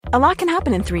A lot can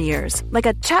happen in 3 years, like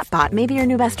a chatbot may be your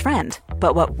new best friend.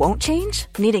 But what won't change?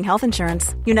 Needing health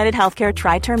insurance. United Healthcare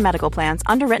Tri-Term Medical Plans,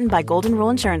 underwritten by Golden Rule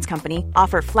Insurance Company,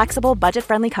 offer flexible,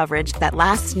 budget-friendly coverage that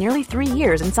lasts nearly 3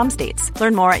 years in some states.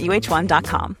 Learn more at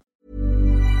uh1.com. Are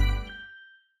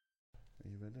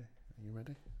you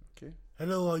ready? Okay.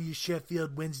 Hello, all you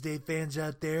Sheffield Wednesday fans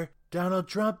out there. Donald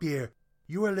Trump here.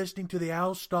 You are listening to the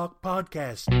Owl Stock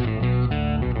Podcast.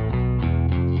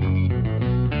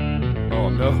 Oh,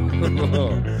 no.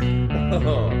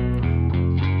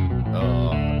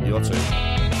 Your turn.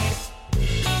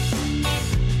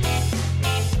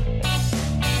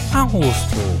 Owls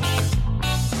Talk.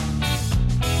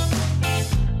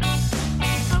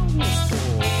 Owls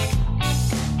Talk.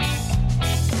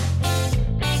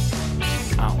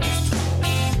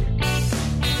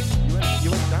 You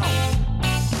went down.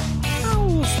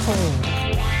 Owls Talk.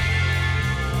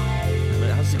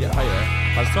 It has to get higher.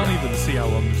 I can't even see how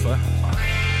long it's left.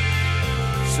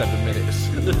 7 minutes.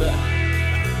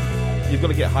 You've got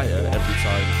to get higher every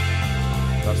time.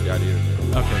 That's the idea of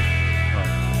it. Okay. Right.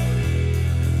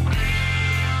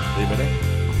 Are you ready?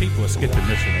 People are skipping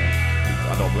this one.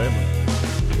 I don't blame them.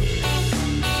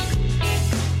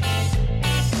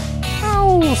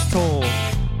 Owls Talk.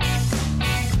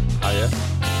 Higher.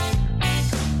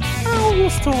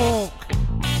 Owls Talk.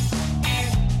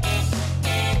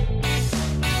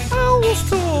 Owls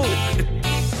Talk.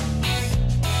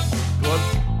 Go on.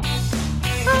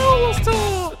 Owls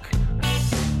Talk.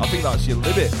 I think that's your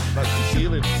limit. That's your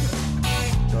ceiling.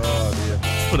 Oh dear.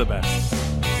 It's for the best.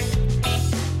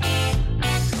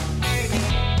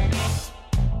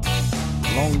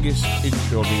 Longest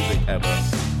intro music ever.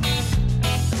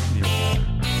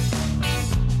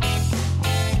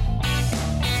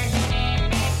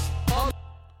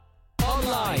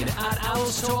 Online at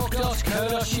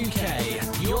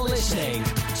owlstalk.co.uk. You're listening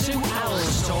to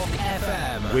Owls Talk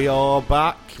FM. We are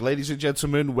back, ladies and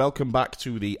gentlemen. Welcome back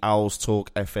to the Owls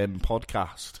Talk FM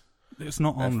podcast. It's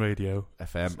not on radio.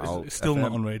 FM. It's still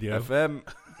not on radio. FM.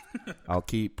 I'll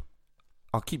keep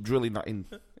drilling that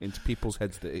into people's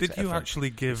heads. That it's Did you FM. actually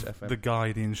give the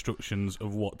guy the instructions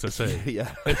of what to say?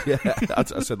 yeah. I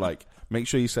said, like, make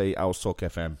sure you say Owls Talk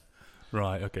FM.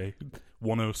 Right, okay.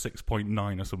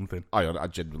 106.9 or something. I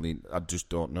just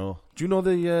don't know. Do you know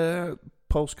the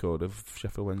postcode of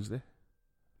Sheffield Wednesday?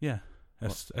 Yeah.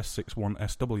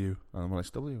 S61SW. Well,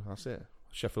 SW, that's it.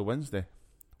 Sheffield Wednesday.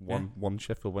 One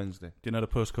Sheffield Wednesday. Do you know the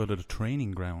postcode of the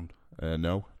training ground?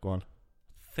 No, go on.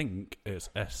 I think it's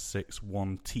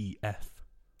S61TF.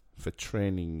 For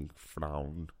training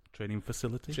ground. Training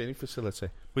facility? Training facility.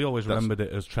 We always remembered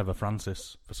it as Trevor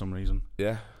Francis for some reason.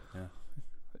 Yeah. Yeah.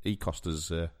 He cost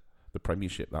us the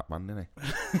Premiership, that man, didn't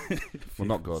he? We'll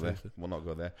not go there.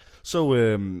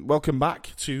 So, welcome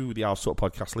back to the Owls Talk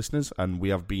podcast, listeners. And we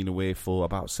have been away for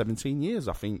about 17 years,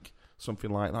 I think.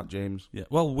 Something like that, James. Yeah.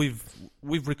 Well, we've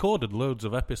recorded loads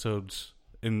of episodes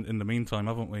in the meantime,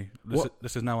 haven't we?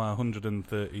 This is now our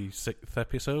 136th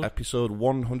episode. Episode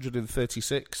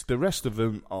 136. The rest of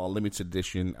them are limited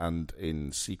edition and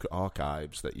in secret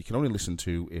archives that you can only listen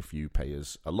to if you pay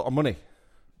us a lot of money.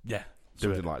 Yeah.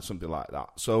 Something like that.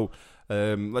 So,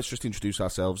 let's just introduce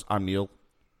ourselves. I'm Neil.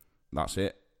 That's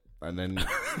it. And then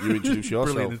you introduce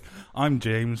yourself. Brilliant. I'm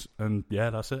James, and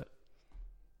yeah, that's it.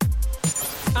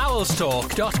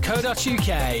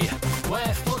 owlstalk.co.uk,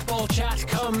 where football chat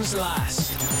comes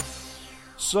last.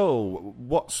 So,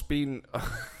 what's been... I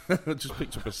just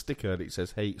picked up a sticker and it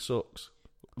says, "Hate sucks."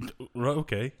 Right,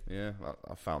 okay. Yeah,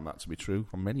 I found that to be true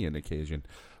on many an occasion.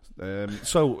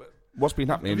 So... What's been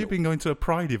happening? Have you been going to a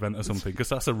Pride event or something? Because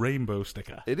that's a rainbow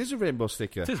sticker. It is a rainbow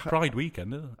sticker. It is Pride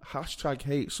weekend, isn't it? Hashtag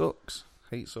hate sucks.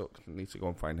 Hate sucks. I need to go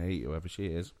and find hate, whoever she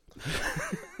is.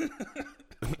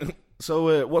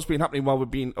 So, what's been happening while we've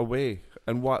been away?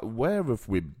 And where have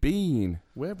we been?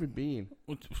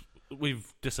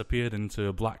 We've disappeared into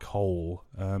a black hole.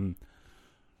 I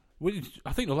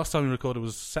think the last time we recorded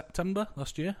was September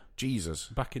last year. Jesus.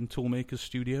 Back in Toolmaker's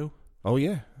studio. Oh,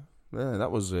 yeah. Yeah,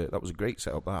 that was a great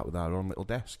setup, that, with our own little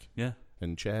desk. Yeah.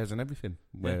 And chairs and everything.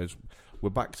 Whereas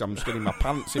we're back, I'm just getting my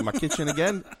pants in my kitchen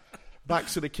again. Back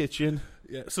to the kitchen.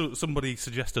 Yeah. So somebody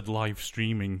suggested live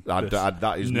streaming.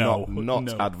 That is not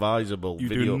advisable. You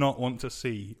do not want to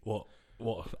see what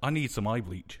I need some eye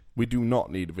bleach. We do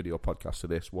not need a video podcast of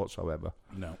this whatsoever.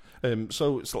 No.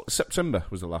 So September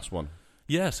was the last one.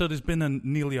 Yeah, so there's been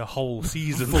nearly a whole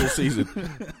season. Full season.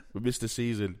 We missed a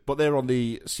season. But they're on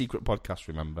the secret podcast,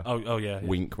 remember? Oh yeah.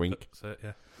 Wink, wink. That's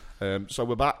it, yeah. So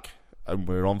we're back, and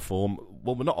we're on form.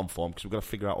 Well, we're not on form, because we've got to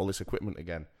figure out all this equipment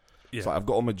again. Yeah. It's like I've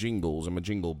got all my jingles and my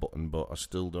jingle button, but I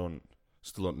still don't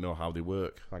Still don't know how they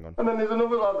work. Hang on. And then there's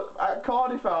another lad at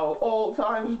Cardiff Owl, all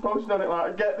times posting on it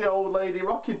like, get the old lady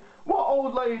rocking. What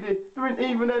old lady? There ain't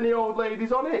even any old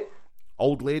ladies on it.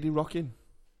 Old lady rocking?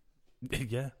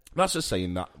 Yeah. That's a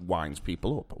saying that winds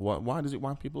people up. Why does it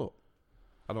wind people up?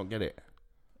 I don't get it.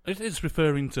 It's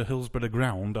referring to Hillsborough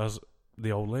Ground as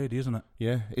the old lady, isn't it?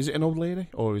 Yeah. Is it an old lady?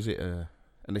 Or is it an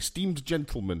esteemed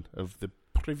gentleman of the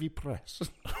privy press?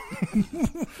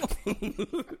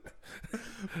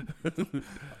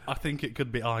 I think it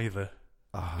could be either.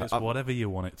 It's whatever you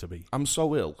want it to be. I'm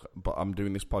so ill, but I'm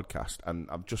doing this podcast, and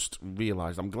I've just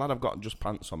realised I'm glad I've got just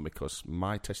pants on because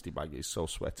my testy bag is so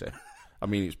sweaty. I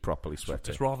mean, it's properly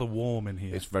sweaty. It's rather warm in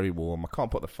here. It's very warm. I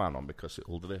can't put the fan on because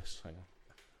it'll do this. Hang on.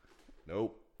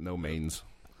 Nope, no mains.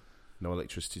 No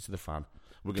electricity to the fan.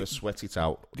 We're going to sweat it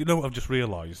out. Do you know what I've just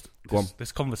realised? Go on.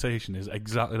 This conversation is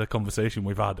exactly the conversation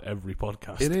we've had every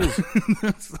podcast. It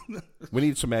is. We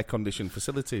need some air-conditioned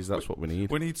facilities. That's what we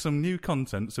need. We need some new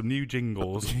content, some new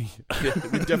jingles. Yeah,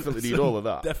 we definitely need all of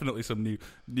that. Definitely some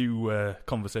new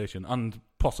conversation and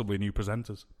possibly new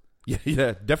presenters.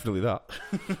 Yeah, definitely that.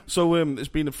 So it's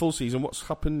been a full season. What's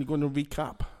happened? You're going to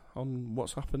recap on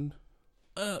what's happened?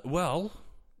 Well,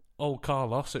 old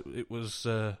Carlos, it was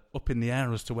up in the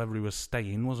air as to whether he was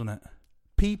staying, wasn't it?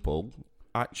 People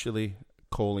actually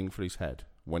calling for his head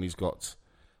when he's got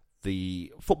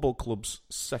the football club's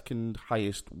second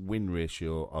highest win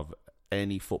ratio of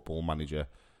any football manager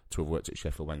to have worked at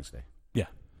Sheffield Wednesday. Yeah.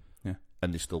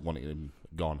 And they still wanted him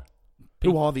gone.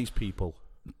 Who are these people?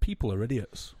 People are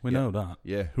idiots. We know that.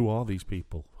 Yeah, who are these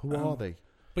people? Who are they?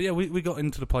 But yeah, we got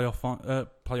into the playoff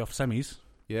semis.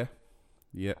 Yeah.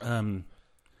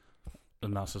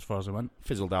 And that's as far as I went.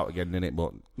 Fizzled out again, didn't it?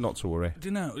 But not to worry. Do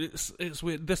you know, it's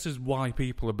weird. This is why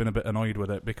people have been a bit annoyed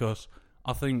with it, because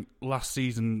I think last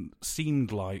season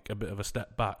seemed like a bit of a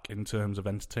step back in terms of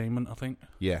entertainment, I think.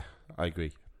 Yeah, I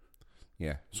agree.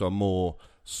 Yeah, so a more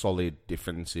solid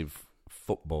defensive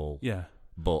football. Yeah.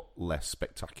 But less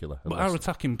spectacular. But our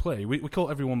attacking play, we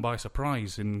caught everyone by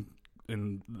surprise in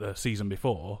the season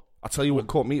before. I'll tell you what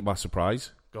caught me by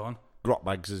surprise. Go on.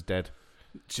 Grotbags is dead.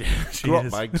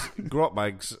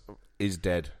 Grotbags is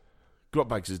dead.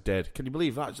 Grotbags is dead. Can you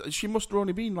believe that? She must have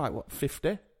only been like,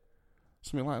 50?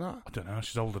 Something like that? I don't know.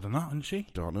 She's older than that, isn't she?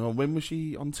 Don't know. When was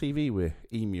she on TV with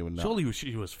Emu and that? Surely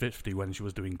she was 50 when she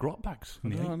was doing Grotbags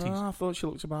in the 80s. No, I thought she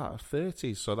looked about her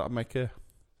 30s, so that'd make her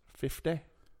 50.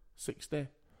 60.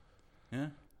 Yeah.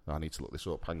 I need to look this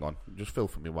up. Hang on. Just fill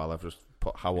for me while I've just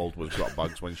put how old was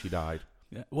Grotbags when she died.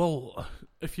 Yeah. Well,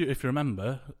 if you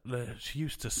remember, she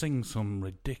used to sing some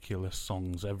ridiculous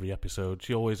songs every episode.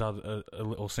 She always had a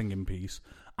little singing piece.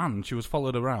 And she was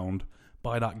followed around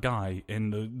by that guy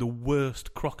in the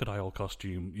worst crocodile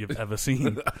costume you've ever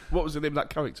seen. What was the name of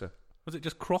that character? Was it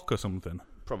just Croc or something?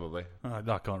 Probably. I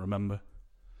can't remember.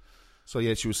 So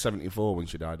yeah, she was 74 when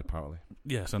she died, apparently.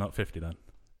 Yeah, so not 50 then.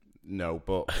 No,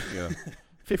 but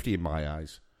 50 in my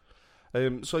eyes.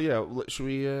 So yeah, should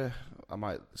we? I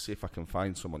might see if I can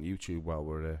find some on YouTube while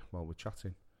we're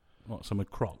chatting. What, some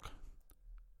with Croc?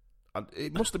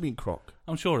 It must have been Croc.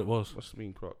 I'm sure it was. Must have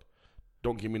been Croc.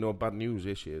 Don't give me no bad news.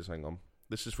 Here she is. Hang on.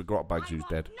 This is for Grotbags, who's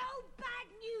dead. No bad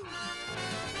news.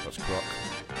 That's Croc.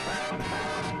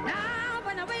 Now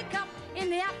when I wake up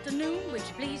in the afternoon, which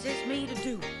pleases me to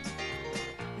do,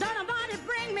 don't nobody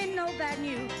bring me no bad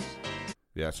news.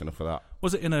 Yeah, that's enough of that.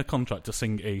 Was it in her contract to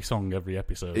sing a song every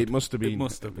episode? It must have been. It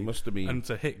must have been. Must have been. And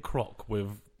to hit Croc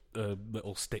with a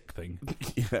little stick thing.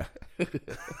 Yeah.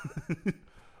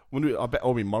 I bet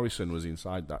Owen Morrison was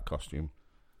inside that costume.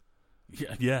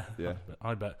 Yeah.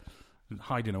 I bet.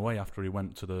 Hiding away after he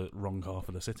went to the wrong half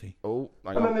of the city. Oh,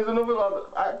 hang and on. then there's another lad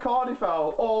at Cardiff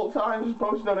Owl, all times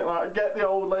posting on it like, get the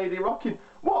old lady rocking.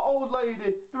 What old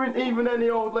lady? There ain't even any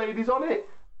old ladies on it.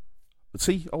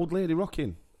 See, old lady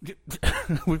rocking.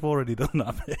 We've already done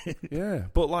that bit. Yeah,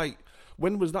 but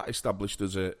when was that established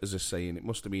as a saying? It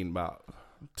must have been about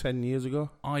 10 years ago.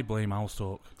 I blame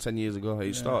Alstalk. 10 years ago,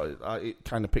 it started. It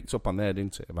kind of picked up on there,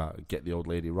 didn't it? About get the old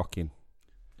lady rocking.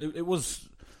 It was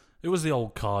the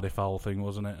old Cardiff Owl thing,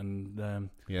 wasn't it? And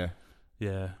yeah.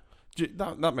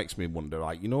 That makes me wonder.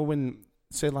 When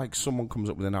say someone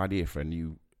comes up with an idea for a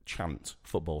new chant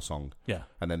football song,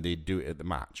 and then they do it at the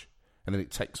match, and then it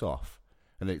takes off.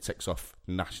 And then it takes off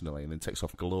nationally, and then it takes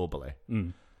off globally.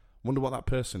 Wonder what that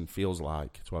person feels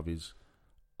like to have his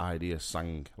idea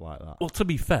sang like that. Well, to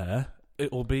be fair,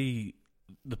 it'll be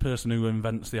the person who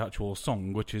invents the actual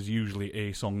song, which is usually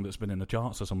a song that's been in the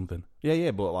charts or something. Yeah,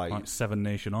 but like Seven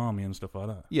Nation Army and stuff like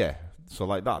that. Yeah, so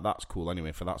that's cool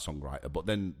anyway for that songwriter. But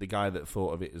then the guy that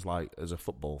thought of it as a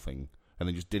football thing, and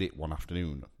then just did it one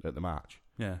afternoon at the match.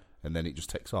 Yeah. And then it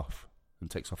just takes off.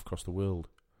 and takes off across the world.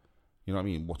 You know what I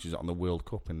mean? Watches it on the World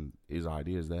Cup and his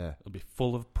ideas there. It'll be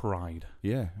full of pride.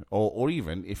 Yeah. Or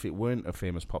even if it weren't a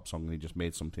famous pop song and he just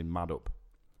made something mad up.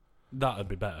 That'd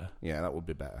be better. Yeah, that would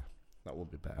be better.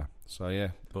 So, yeah.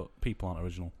 But people aren't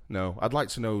original. No. I'd like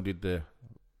to know, did the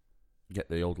get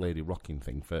the old lady rocking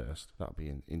thing first? That'd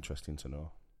be interesting to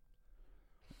know.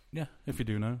 Yeah, if you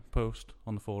do know, post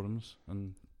on the forums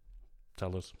and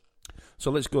tell us. So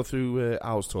let's go through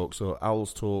Owls Talk. So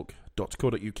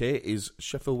owlstalk.co.uk is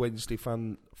Sheffield Wednesday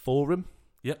fan forum.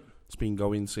 Yep. It's been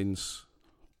going since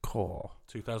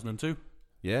 2002.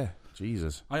 Yeah,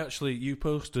 Jesus. You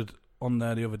posted on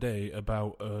there the other day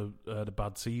about the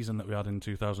bad season that we had in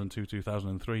 2002,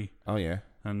 2003. Oh, yeah.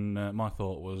 And my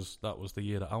thought was that was the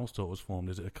year that Owls Talk was formed.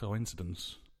 Is it a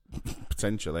coincidence?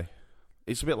 Potentially.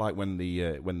 It's a bit like when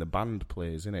the band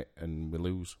plays, innit, and we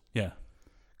lose. Yeah.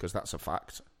 Because that's a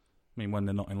fact. I mean, when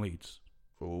they're not in Leeds.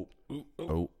 Oh.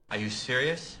 Are you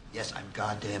serious? Yes, I'm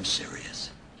goddamn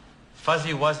serious.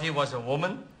 Fuzzy Wuzzy was a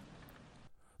woman?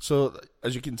 So,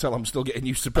 as you can tell, I'm still getting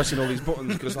used to pressing all these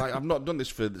buttons because I've not done this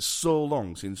for so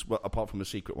long since, well, apart from the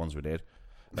secret ones we did,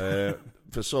 for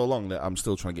so long that I'm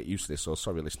still trying to get used to this. So,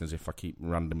 sorry, listeners, if I keep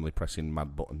randomly pressing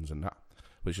mad buttons and that.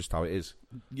 But it's just how it is.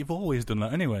 You've always done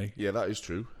that anyway. Yeah, that is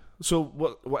true. So,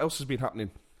 what else has been happening?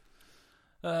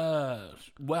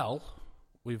 Well,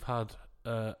 we've had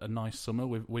a nice summer.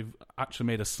 We've actually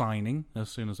made a signing as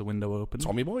soon as the window opened.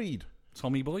 Tommy Boyd,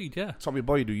 yeah. Tommy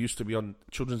Boyd, who used to be on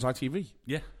Children's ITV.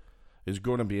 Yeah. He's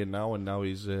grown a beard now, and now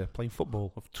he's playing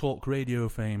football. Of talk radio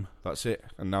fame. That's it.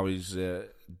 And now he's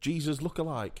Jesus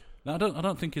lookalike. No, I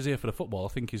don't think he's here for the football. I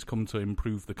think he's come to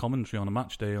improve the commentary on a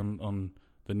match day on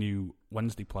the new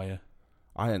Wednesday player.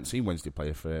 I hadn't seen Wednesday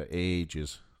player for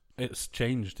ages. It's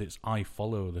changed. It's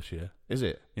iFollow this year. Is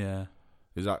it? Yeah.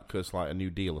 Is that because like a new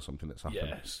deal or something that's happened?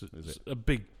 Yes. It's a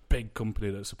big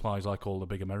company that supplies like all the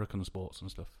big American sports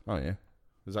and stuff. Oh, yeah.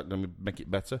 Is that going to make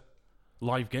it better?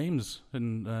 Live games,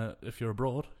 and if you're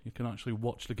abroad, you can actually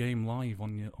watch the game live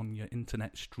on your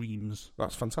internet streams.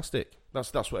 That's fantastic.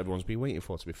 That's what everyone's been waiting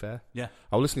for, to be fair. Yeah.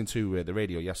 I was listening to the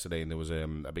radio yesterday, and there was a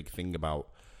big thing about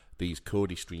these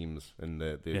Cody streams and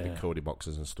the Cody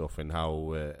boxes and stuff, and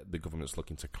how the government's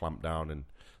looking to clamp down and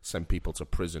send people to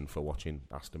prison for watching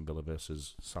Aston Villa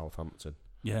versus Southampton.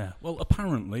 Yeah. Well,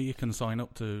 apparently you can sign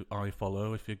up to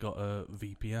iFollow if you've got a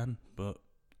VPN, but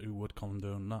who would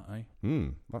condone that, eh?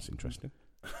 That's interesting.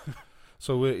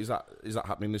 So is that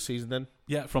happening this season then?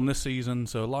 Yeah, from this season.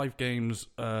 So live games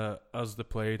as they're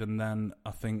played, and then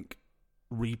I think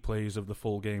replays of the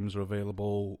full games are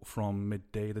available from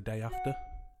midday the day after.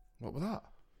 What was that?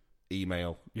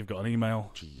 Email. You've got an email.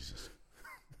 Jesus.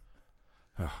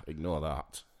 Ignore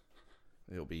that.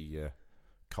 It'll be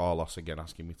Carlos again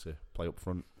asking me to play up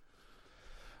front.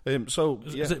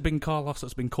 Has it been Carlos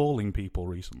that's been calling people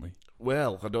recently?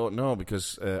 Well, I don't know,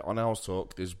 because on Owls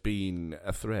Talk there's been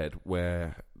a thread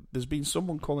where there's been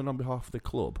someone calling on behalf of the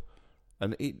club,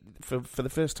 and for the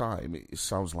first time it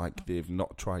sounds like they've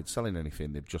not tried selling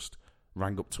anything. They've just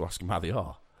rang up to ask them how they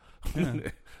are. Yeah.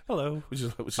 Hello.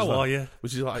 How are you?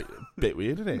 Which is like a bit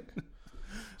weird, isn't it?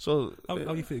 So how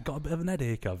you feel? Got a bit of an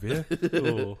headache, have you?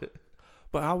 Oh.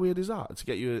 But how weird is that, to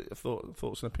get your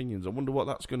thoughts and opinions? I wonder what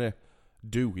that's going to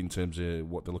do in terms of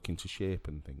what they're looking to shape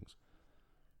and things.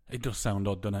 It does sound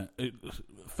odd, doesn't it?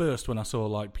 First, when I saw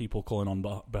like people calling on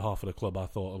behalf of the club, I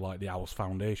thought of like the Owls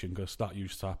Foundation, because that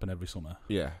used to happen every summer.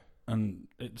 Yeah. And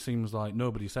it seems like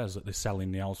nobody says that they're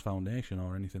selling the Owls Foundation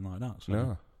or anything like that. So.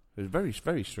 No. It's very,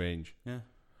 very strange. Yeah.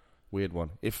 Weird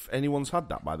one. If anyone's had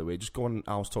that, by the way, just go on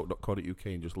owlstalk.co.uk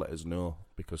and just let us know,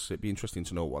 because it'd be interesting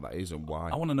to know what that is and why.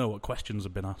 I want to know what questions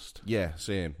have been asked. Yeah,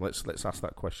 same. Let's ask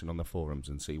that question on the forums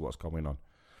and see what's going on.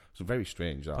 It's very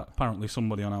strange, that. Apparently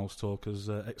somebody on Owls Talk has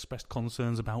expressed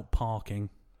concerns about parking.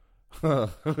 And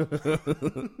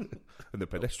the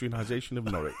pedestrianisation of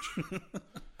Norwich.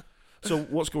 So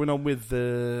what's going on with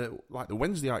the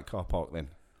Wednesday night car park then?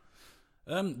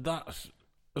 That,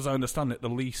 as I understand it, the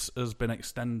lease has been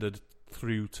extended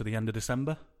through to the end of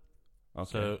December.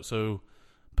 Okay. So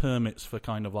permits for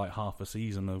kind of like half a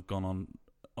season have gone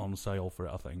on sale for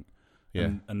it, I think.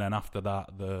 Yeah. And then after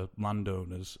that, the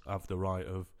landowners have the right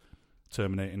of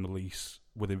terminating the lease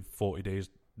within 40 days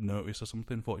notice or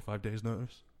something, 45 days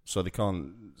notice. So they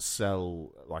can't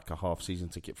sell like a half season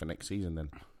ticket for next season then,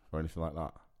 or anything like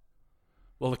that?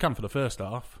 Well, they can for the first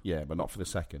half. Yeah, but not for the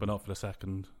second.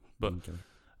 But okay.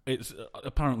 It's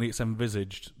apparently it's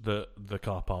envisaged that the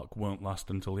car park won't last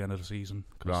until the end of the season,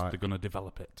 because they're going to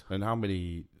develop it. And how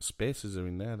many spaces are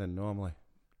in there then normally?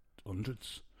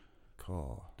 Hundreds.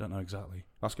 God. Don't know exactly.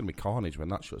 That's going to be carnage when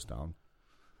that shuts down.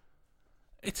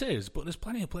 It is, but there's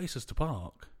plenty of places to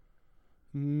park.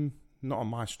 Not on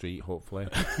my street, hopefully.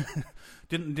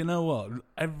 Do you know what?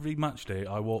 Every match day,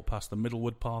 I walk past the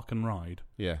Middlewood Park and Ride,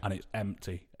 and it's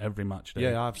empty every match day.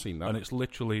 Yeah, I've seen that. And it's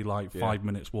literally like 5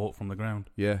 minutes walk from the ground.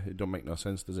 Yeah, it don't make no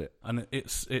sense, does it? And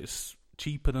it's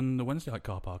cheaper than the Wednesday night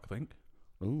car park, I think.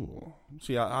 Ooh.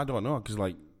 See, I don't know, because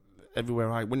like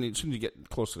everywhere as soon as you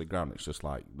get close to the ground, it's just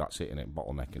like that's it, innit?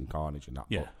 Bottleneck and carnage and that.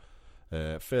 Yeah.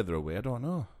 But, further away, I don't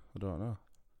know.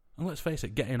 And let's face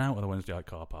it, getting out of the Wednesday night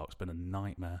car park's been a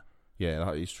nightmare. Yeah,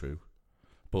 that is true.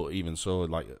 But even so,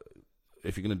 like,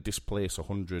 if you're going to displace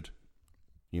 100,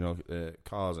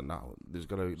 cars and that, they've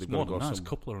got to go. Nice,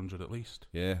 couple of hundred at least.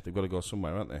 Yeah, they've got to go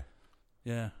somewhere, aren't they?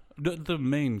 Yeah. The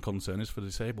main concern is for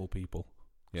disabled people.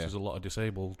 Yeah. There's a lot of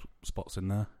disabled spots in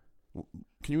there.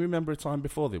 Can you remember a time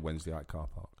before the Wednesday night car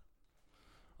park?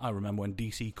 I remember when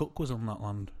DC Cook was on that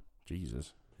land.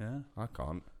 Jesus. Yeah. I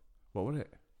can't. What was it?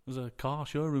 It was a car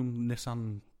showroom,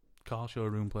 Nissan car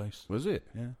showroom place. Was it?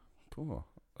 Yeah. Cool.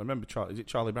 I remember, is it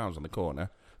Charlie Brown's on the corner?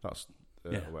 That's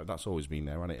well, that's always been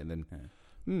there, hasn't it? And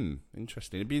then,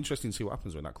 interesting. It'd be interesting to see what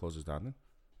happens when that closes down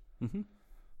then.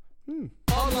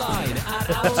 Online at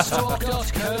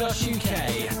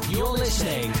owlstalk.co.uk. You're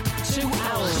listening to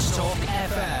Owlstalk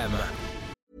FM.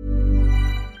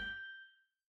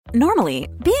 Normally,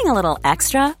 being a little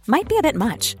extra might be a bit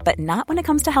much, but not when it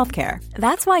comes to healthcare.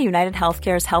 That's why United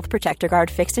Healthcare's Health Protector Guard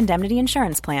fixed indemnity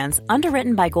insurance plans,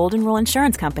 underwritten by Golden Rule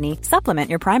Insurance Company, supplement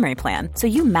your primary plan so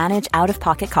you manage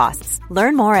out-of-pocket costs.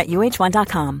 Learn more at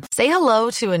uh1.com. Say hello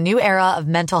to a new era of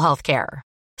mental health care.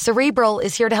 Cerebral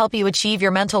is here to help you achieve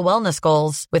your mental wellness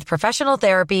goals with professional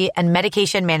therapy and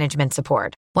medication management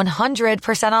support.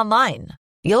 100% online.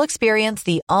 You'll experience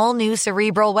the all-new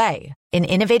Cerebral Way, an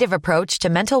innovative approach to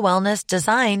mental wellness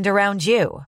designed around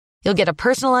you. You'll get a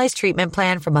personalized treatment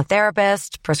plan from a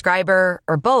therapist, prescriber,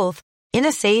 or both in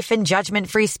a safe and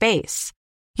judgment-free space.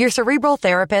 Your Cerebral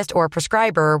therapist or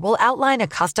prescriber will outline a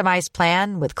customized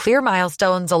plan with clear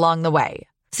milestones along the way,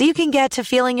 so you can get to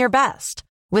feeling your best.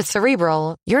 With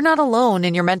Cerebral, you're not alone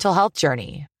in your mental health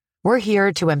journey. We're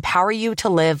here to empower you to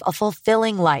live a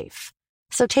fulfilling life.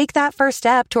 So take that first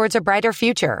step towards a brighter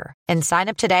future and sign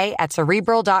up today at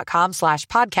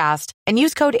Cerebral.com/podcast and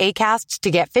use code ACAST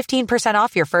to get 15%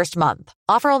 off your first month.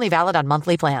 Offer only valid on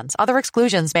monthly plans. Other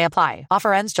exclusions may apply.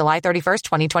 Offer ends July 31st,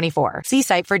 2024. See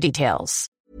site for details.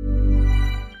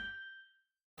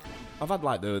 I've had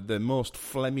like the most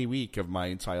phlegmy week of my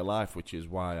entire life, which is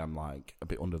why I'm like a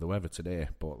bit under the weather today.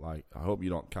 But like, I hope you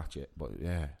don't catch it. But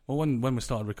yeah. Well, when we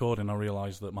started recording, I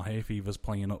realised that my hay fever's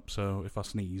playing up. So if I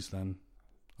sneeze, then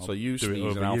so you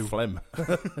sneeze and I'll phlegm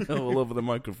all over the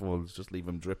microphones. Just leave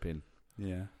them dripping.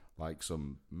 Yeah, like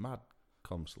some mad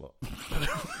cum slut.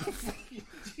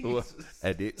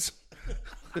 Edits.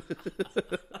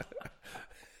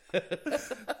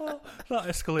 Well, that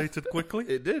escalated quickly.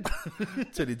 It did.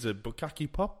 Turned into Bukkake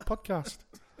podcast.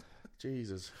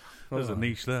 Jesus. There's a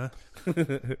niche there.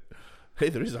 Hey,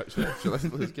 there is actually.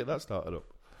 Let's get that started up.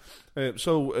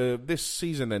 So this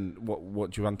season then,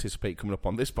 what do you anticipate coming up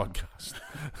on this podcast?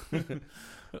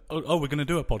 Oh, we're going to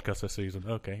do a podcast this season.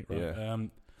 Okay, right.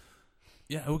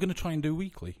 Yeah. We're going to try and do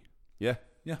weekly. Yeah.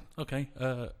 Yeah, okay.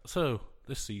 So,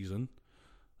 this season,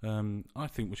 I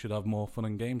think we should have more fun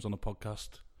and games on the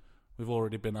podcast. We've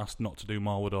already been asked not to do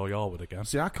Marwood or Yarwood again.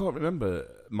 See, I can't remember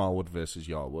Marwood versus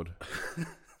Yarwood.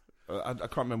 I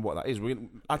can't remember what that is.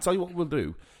 I'll tell you what we'll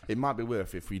do. It might be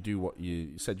worth if we do what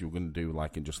you said you were going to do,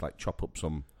 like, and just like chop up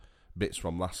some bits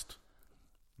from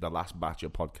the last batch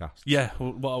of podcasts. Yeah,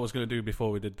 well, what I was going to do before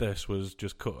we did this was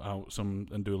just cut out some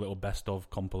and do a little best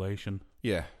of compilation.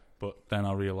 Yeah. But then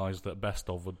I realised that best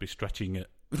of would be stretching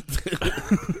it.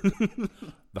 The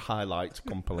highlight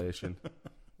compilation.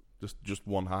 Just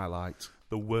one highlight.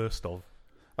 The worst of.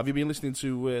 Have you been listening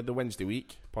to the Wednesday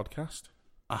Week podcast?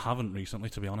 I haven't recently,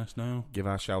 to be honest, no. Give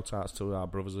our shout-outs to our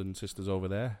brothers and sisters over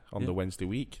there on the Wednesday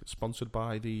Week, sponsored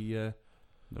by the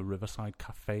Riverside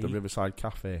Cafe. The Riverside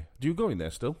Cafe. Do you go in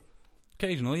there still?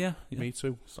 Occasionally, yeah. Me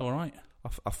too. It's all right.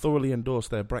 I thoroughly endorse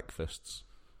their breakfast.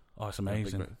 Oh, it's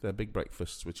amazing. They're big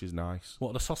breakfasts, which is nice.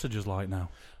 What are the sausages like now?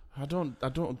 I don't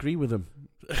agree with them.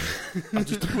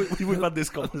 We've had this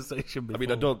conversation before. I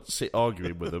mean, I don't sit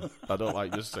arguing with them. I don't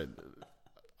like just saying.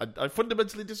 I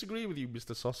fundamentally disagree with you,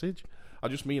 Mr. Sausage. I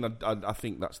just mean I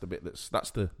think that's the bit that's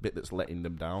letting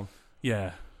them down.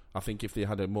 Yeah. I think if they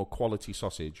had a more quality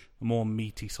sausage, a more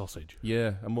meaty sausage,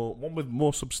 yeah, one with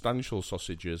more substantial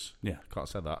sausages. Yeah, can't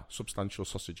say that. Substantial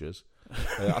sausages.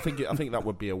 I think that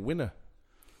would be a winner.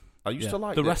 I used to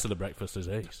like the rest of the breakfast is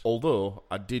ace. Although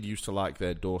I did used to like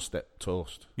their doorstep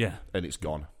toast. Yeah, and it's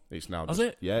gone. It's now. Has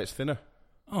it? Yeah, it's thinner.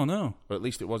 Oh no! Or at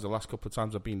least it was the last couple of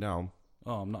times I've been down.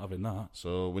 Oh, I'm not having that.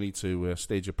 So we need to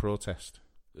stage a protest.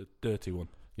 A dirty one.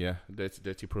 Yeah,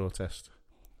 dirty protest.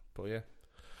 But yeah.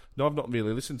 No, I've not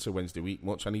really listened to Wednesday Week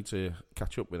much. I need to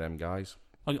catch up with them guys.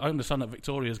 I understand that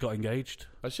Victoria's got engaged.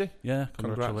 Has she? Yeah,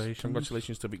 congratulations.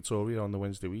 Congratulations to Victoria on the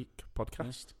Wednesday Week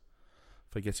podcast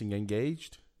for getting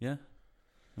engaged. Yeah.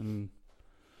 And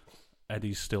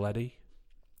Eddie's still Eddie.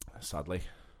 Sadly.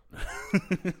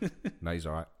 No, he's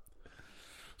all right.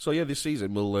 So yeah, this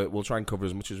season we'll try and cover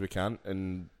as much as we can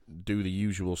and do the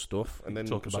usual stuff, and then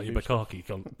talk about your Bukaki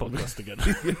podcast again.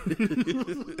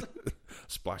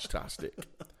 Splashtastic.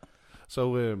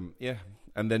 So yeah,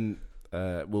 and then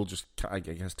we'll just, I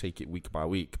guess, take it week by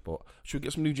week. But should we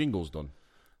get some new jingles done?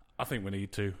 I think we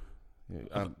need to.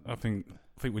 Yeah, I think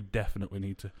we definitely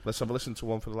need to. Let's have a listen to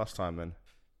one for the last time then.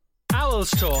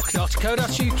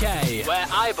 Owlstalk.co.uk, where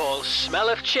eyeballs smell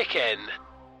of chicken.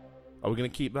 Are we going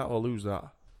to keep that or lose that?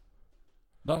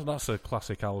 That's a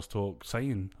classic Owls Talk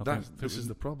saying. This is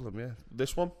the problem, yeah.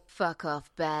 This one? Fuck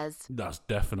off, Bez. That's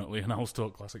definitely an Owls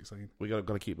Talk classic saying. We got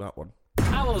to keep that one.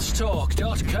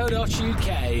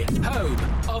 Owlstalk.co.uk,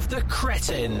 home of the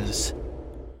cretins.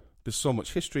 There's so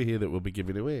much history here that we'll be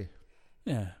giving away.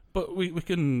 Yeah, but we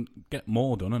can get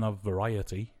more done and have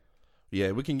variety.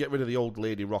 Yeah, we can get rid of the old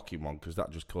lady rocking one because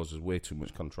that just causes way too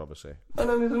much controversy. And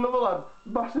then there's another lad,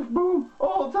 massive boom,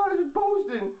 all the time just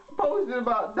posting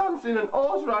about dancing and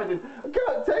horse riding. I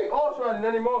can't take horse riding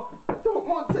anymore. I don't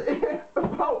want to hear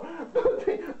about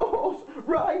bloody horse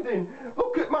riding.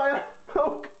 Look at my,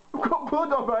 look, I've got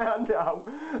blood on my hand now.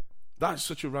 That's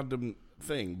such a random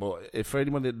thing, but if for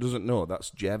anyone that doesn't know,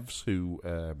 that's Jevs, who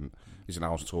is an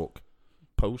Owls Talk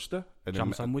poster. And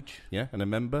Jam sandwich. Yeah, and a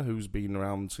member who's been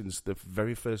around since the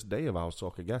very first day of Owls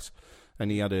Talk, I guess. And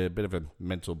he had a bit of a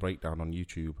mental breakdown on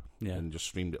YouTube and just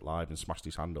streamed it live and smashed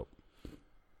his hand up.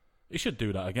 He should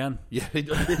do that again. Yeah, he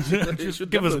should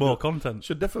give us more content.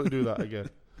 Should definitely do that again.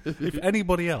 If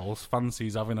anybody else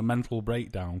fancies having a mental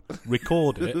breakdown,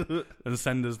 record it and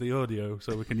send us the audio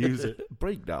so we can use it.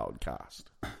 Breakdown cast.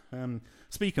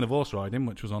 Speaking of horse riding,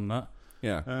 which was on that,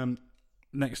 yeah.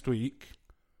 Next week,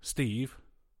 Steve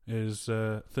is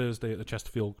Thursday at the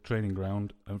Chesterfield training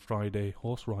ground and Friday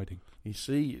horse riding. You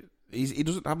see, he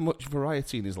doesn't have much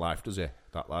variety in his life, does he,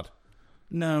 that lad?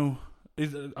 No.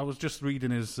 I was just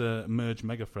reading his merge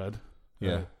mega thread.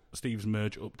 Yeah. Steve's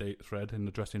merge update thread in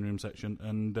the dressing room section,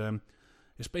 and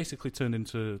it's basically turned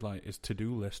into like his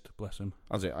to-do list, bless him.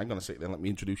 Has it? I'm going to sit there and let me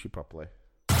introduce you properly.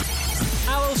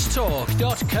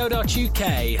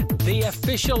 Owlstalk.co.uk, the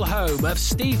official home of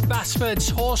Steve Basford's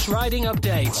horse riding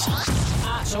updates.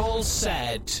 At all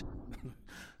said.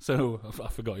 So, I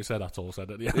forgot he said at all said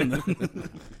at the end.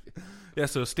 Yeah,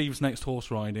 so Steve's next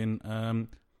horse riding.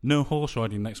 No horse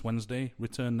riding next Wednesday.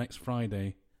 Return next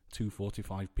Friday,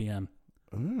 2:45 p.m.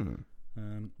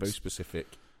 Very specific.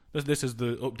 This is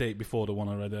the update before the one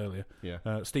I read earlier.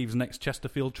 Yeah. Steve's next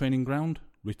Chesterfield training ground.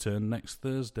 Return next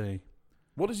Thursday.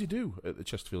 What does he do at the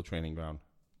Chesterfield training ground?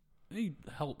 He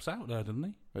helps out there,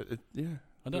 doesn't he? Yeah.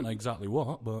 I don't know exactly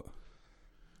what, but...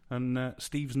 And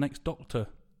Steve's next doctor,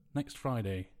 next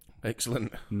Friday.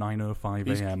 Excellent.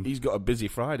 9:05 a.m. He's got a busy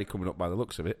Friday coming up by the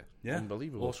looks of it. Yeah.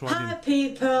 Unbelievable. Hi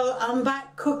people, I'm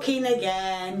back cooking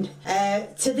again.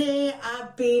 Today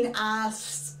I've been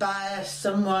asked by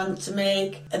someone to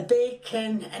make a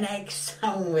bacon and egg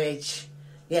sandwich.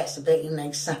 Yes, a bacon and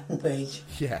egg sandwich.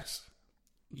 Yes.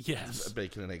 Yes. A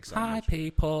bacon and egg sandwich. Hi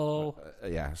people.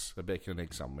 Yes, a bacon and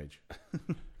egg sandwich.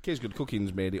 Kay's Good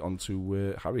Cooking's made it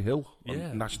onto Harry Hill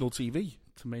on national TV.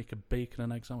 To make a bacon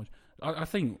and egg sandwich. I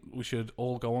think we should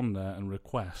all go on there and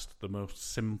request the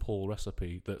most simple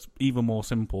recipe that's even more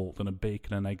simple than a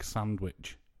bacon and egg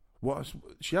sandwich.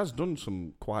 She has done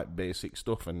some quite basic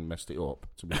stuff and messed it up,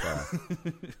 to be fair.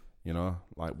 You know,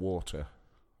 like water,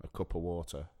 a cup of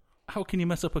water. How can you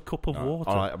mess up a cup of water?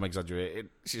 All right, I'm exaggerating.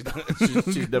 She's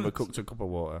never cooked a cup of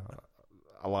water.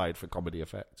 I lied for comedy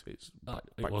effect. It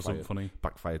wasn't funny.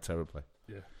 Backfired terribly.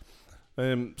 Yeah.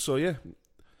 So yeah,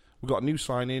 we've got a new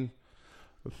sign-in.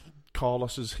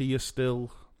 Carlos is here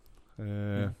still.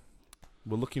 We're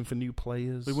looking for new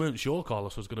players. We weren't sure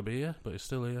Carlos was going to be here, but he's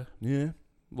still here. Yeah,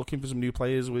 looking for some new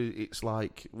players. It's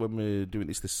like when we're doing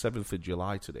this the 7th of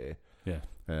July today. Yeah.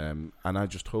 And I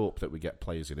just hope that we get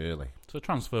players in early. So the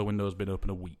transfer window's been open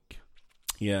a week.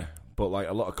 Yeah, but like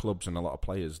a lot of clubs and a lot of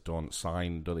players don't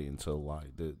sign, do they, until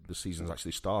like the season's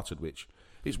actually started, which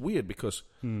is weird because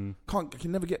I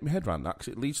can never get my head around that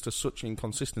because it leads to such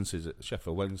inconsistencies at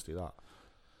Sheffield Wednesday that.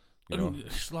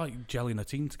 It's like gelling a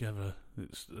team together.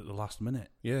 It's at the last minute.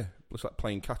 Yeah, it's like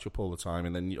playing catch up all the time,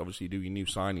 and then you obviously do your new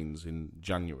signings in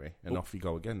January, and off you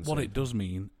go again. What it does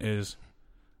mean is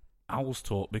Owls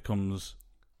Talk becomes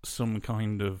some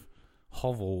kind of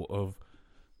hovel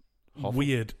of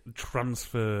weird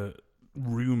transfer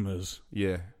rumours.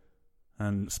 Yeah.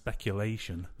 And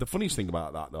speculation. The funniest thing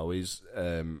about that, though, is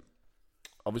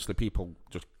obviously people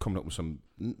just coming up with some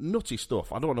nutty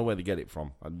stuff. I don't know where they get it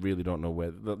from. I really don't know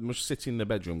where. They must sit in the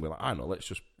bedroom and be like, I know, let's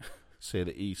just say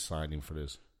that he's signing for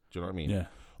us. Do you know what I mean? Yeah.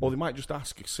 Or they might just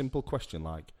ask a simple question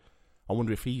like, I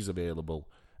wonder if he's available.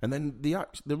 And then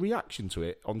the reaction to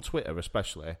it, on Twitter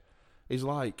especially, is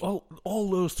like...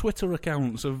 All those Twitter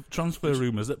accounts of transfer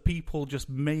rumours that people just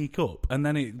make up, and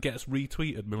then it gets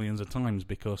retweeted millions of times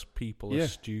because people are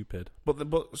stupid.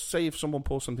 But say if someone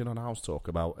posts something on House Talk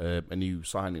about a new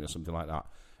signing or something like that,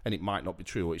 and it might not be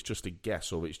true, or it's just a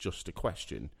guess, or it's just a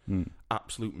question,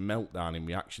 absolute meltdown in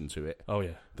reaction to it. Oh,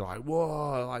 yeah. They're like,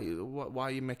 whoa, why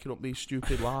are you making up these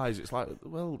stupid lies? It's like,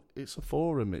 well, it's a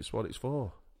forum, it's what it's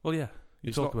for. Well, yeah,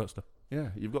 you talk about stuff. Yeah,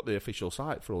 you've got the official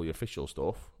site for all your official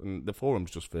stuff, and the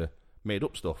forum's just for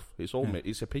made-up stuff. It's all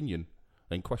it's opinion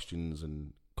and questions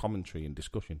and commentary and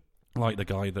discussion. Like the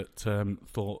guy that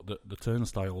thought that the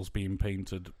turnstiles being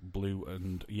painted blue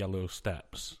and yellow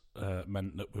steps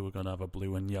meant that we were going to have a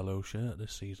blue and yellow shirt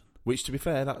this season. Which, to be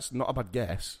fair, that's not a bad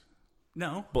guess.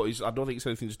 No. But I don't think it's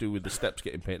anything to do with the steps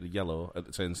getting painted yellow at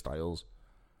the turnstiles.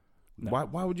 No.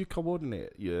 Why would you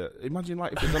coordinate? Imagine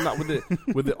like if you'd done that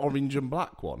with the orange and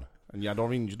black one, and you had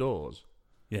orange doors.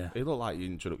 Yeah. It looked like the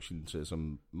introduction to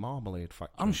some marmalade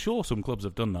factory. I'm sure some clubs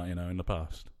have done that, in the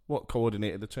past. What,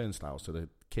 coordinated the turnstiles to the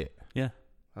kit? Yeah.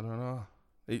 I don't know.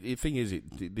 The thing is,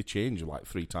 they change like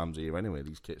 3 times a year anyway,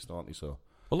 these kits, don't they? So.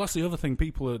 Well, that's the other thing.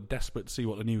 People are desperate to see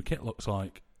what the new kit looks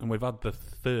like. And we've had the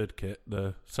third kit,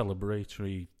 the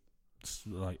celebratory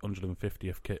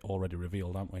 150th kit already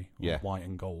revealed, haven't we? Yeah. White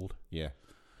and gold. Yeah.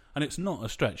 And it's not a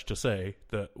stretch to say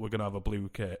that we're going to have a blue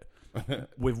kit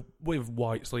with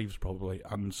white sleeves probably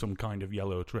and some kind of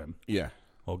yellow trim. Yeah.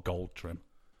 Or gold trim.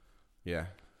 Yeah.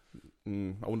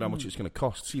 I wonder how much it's going to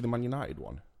cost. See the Man United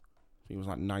one? I think it was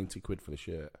like 90 quid for the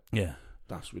shirt. Yeah.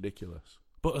 That's ridiculous.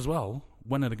 But as well,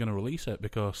 when are they going to release it?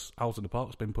 Because Owls in the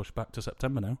Park's been pushed back to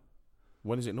September now.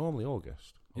 When is it normally?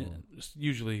 August? Yeah. It's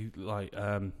usually like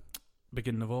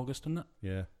beginning of August, isn't it?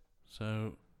 Yeah.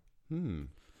 So...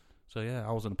 So yeah,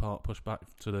 Owls in the Park pushed back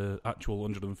to the actual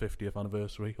 150th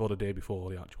anniversary, or the day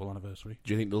before the actual anniversary.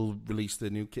 Do you think they'll release the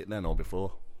new kit then, or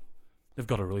before? They've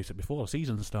got to release it before the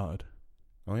season started.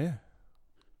 Oh yeah,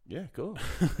 yeah, cool.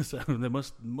 So they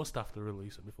must have to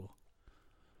release it before.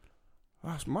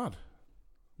 That's mad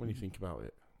when you think about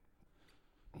it.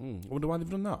 I wonder why they've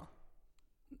done that.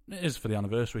 It is for the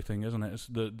anniversary thing, isn't it? It's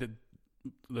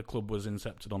the club was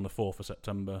incepted on the 4th of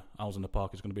September. Owls in the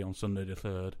Park is going to be on Sunday the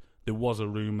 3rd. There was a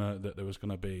rumour that there was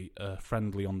going to be a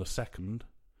friendly on the 2nd.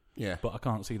 Yeah. But I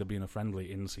can't see there being a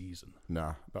friendly in season.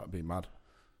 Nah, that'd be mad.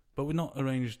 But we're not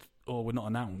arranged, or we're not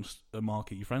announced a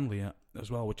marquee friendly yet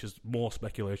as well, which is more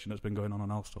speculation that's been going on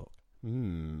House Talk.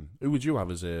 Who would you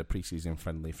have as a pre-season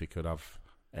friendly if you could have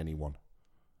anyone?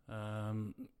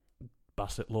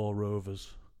 Bassett Law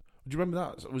Rovers. Do you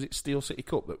remember that? Was it Steel City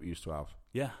Cup that we used to have?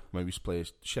 Yeah. When we used to play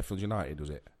Sheffield United, was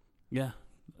it? Yeah.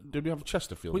 Did we have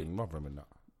Chesterfield in Rotherham in that?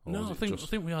 No, I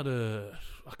think we had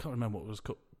I can't remember what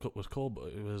cup was called, but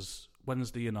it was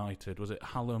Wednesday United. Was it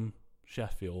Hallam,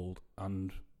 Sheffield,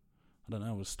 and I don't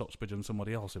know, was Stocksbridge and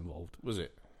somebody else involved? Was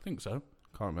it? I think so.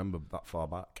 Can't remember that far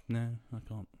back. No, I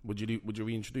can't. Would you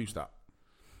reintroduce that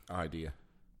idea?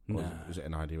 No. Is it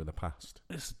an idea of the past?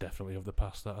 It's definitely of the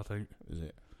past, that I think. Is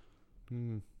it?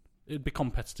 It'd be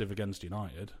competitive against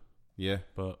United. Yeah.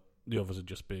 But the others would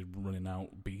just be running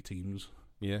out B teams.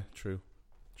 Yeah, true.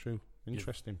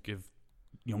 Interesting. Give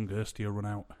young Gursty a run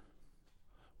out.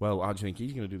 Well, how do you think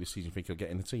he's going to do this season? You think he'll get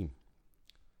in the team?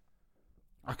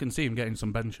 I can see him getting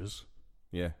some benches.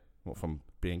 Yeah. What, from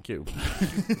B&Q?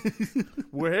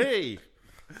 Way!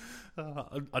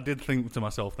 I did think to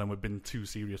myself then, we've been too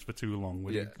serious for too long.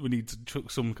 We need to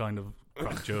chuck some kind of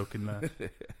crap joke in there.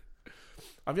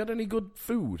 Have you had any good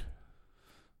food?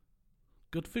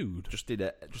 Good food? Just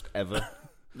ever.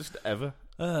 Just ever.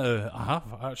 I have.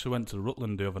 I actually went to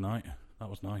Rutland the other night. That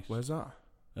was nice. Where's that?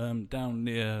 Down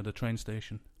near the train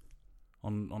station,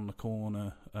 on the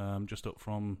corner, just up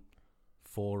from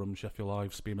Forum, Sheffield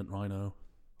Live, Spearmint Rhino,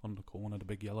 on the corner, the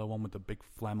big yellow one with the big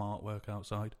phlegm artwork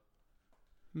outside.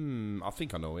 I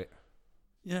think I know it.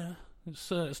 Yeah,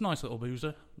 it's a nice little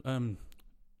boozer.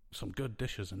 Some good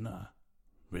dishes in there.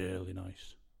 Really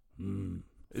nice.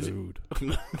 Food.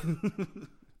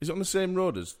 Is it on the same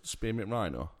road as Spearmint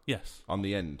Rhino? Yes. On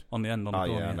the end? On the corner. Oh,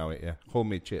 yeah, I know it, yeah.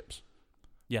 Homemade chips.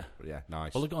 Yeah. Yeah,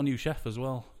 nice. Well, they got a new chef as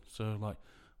well. So,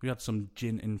 we had some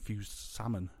gin-infused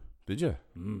salmon. Did you?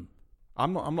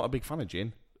 I'm not a big fan of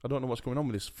gin. I don't know what's going on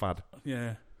with this fad.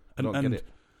 Yeah. Don't get it.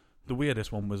 The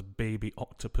weirdest one was baby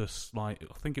octopus. Like,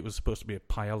 I think it was supposed to be a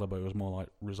paella, but it was more like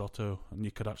risotto, and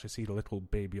you could actually see the little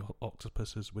baby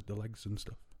octopuses with the legs and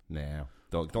stuff. No,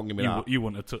 don't give me that. You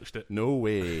wouldn't have touched it. No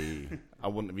way. I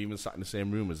wouldn't have even sat in the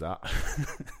same room as that.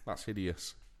 That's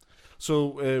hideous.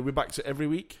 So we're back to every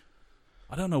week.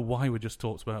 I don't know why we just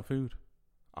talked about food.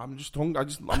 I'm just hungry.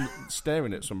 I'm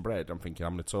staring at some bread. I'm thinking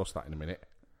I'm going to toast that in a minute.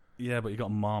 Yeah, but you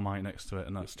got Marmite next to it,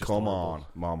 and that's just Come horrible. on,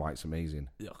 Marmite's amazing.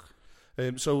 Yuck.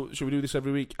 So should we do this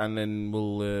every week, and then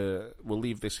we'll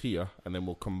leave this here, and then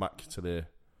we'll come back to the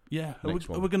next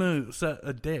one. Are we going to set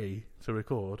a day to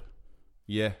record?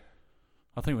 Yeah.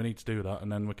 I think we need to do that,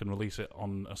 and then we can release it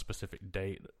on a specific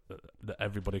date that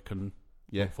everybody can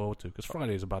look forward to. Because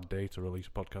Friday is a bad day to release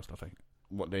a podcast, I think.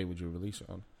 What day would you release it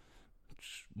on?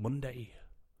 Monday.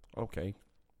 Okay.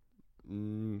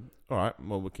 All right.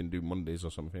 Well, we can do Mondays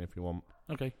or something if you want.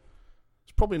 Okay.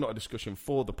 It's probably not a discussion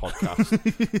for the podcast,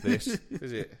 this,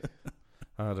 is it?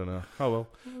 I don't know. Oh, well.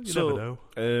 You never know.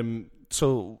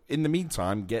 So, in the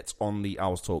meantime, get on the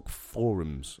Owls Talk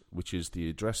forums, which is the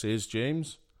address is,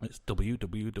 James? It's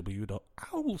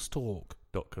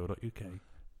www.owlstalk.co.uk.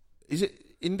 Is it,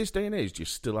 in this day and age, do you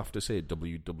still have to say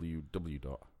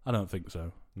www? I don't think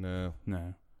so. No.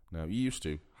 No. You used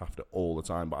to have to all the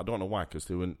time, but I don't know why, because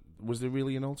was there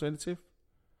really an alternative?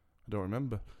 I don't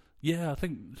remember. Yeah, I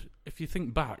think if you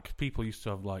think back, people used to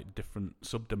have like different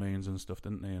subdomains and stuff,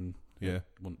 didn't they? And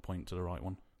wouldn't point to the right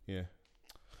one. Yeah.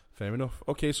 Fair enough.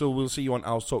 Okay, so we'll see you on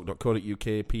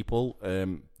owlstalk.co.uk, people.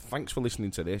 Thanks for listening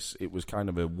to this. It was kind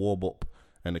of a warm-up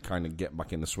and a kind of get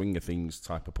back in the swing of things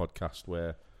type of podcast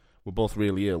where we're both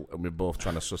really ill and we're both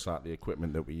trying to suss out the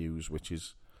equipment that we use, which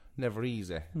is never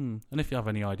easy. And if you have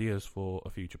any ideas for a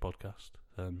future podcast,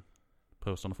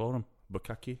 post on the forum.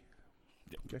 Bukaki?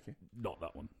 Okay. Not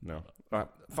that one. No. Right.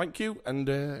 Thank you and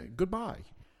goodbye.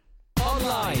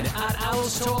 Online at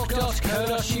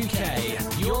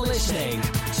owlstalk.co.uk. You're listening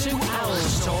to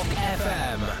Owls Talk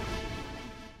FM.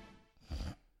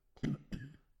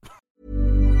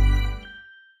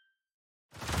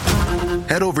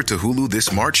 Head over to Hulu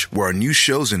this March, where our new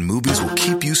shows and movies will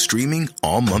keep you streaming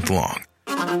all month long.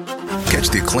 Catch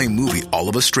the acclaimed movie All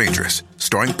of Us Strangers,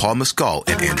 starring Paul Mescal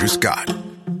and Andrew Scott.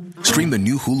 Stream the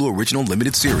new Hulu original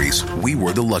limited series We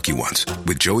Were the Lucky Ones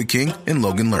with Joey King and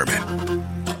Logan Lerman.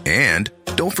 And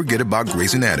don't forget about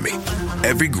Grey's Anatomy.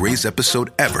 Every Grey's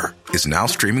episode ever is now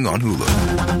streaming on Hulu.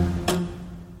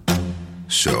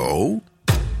 So,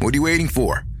 what are you waiting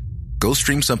for? Go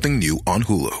stream something new on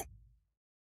Hulu.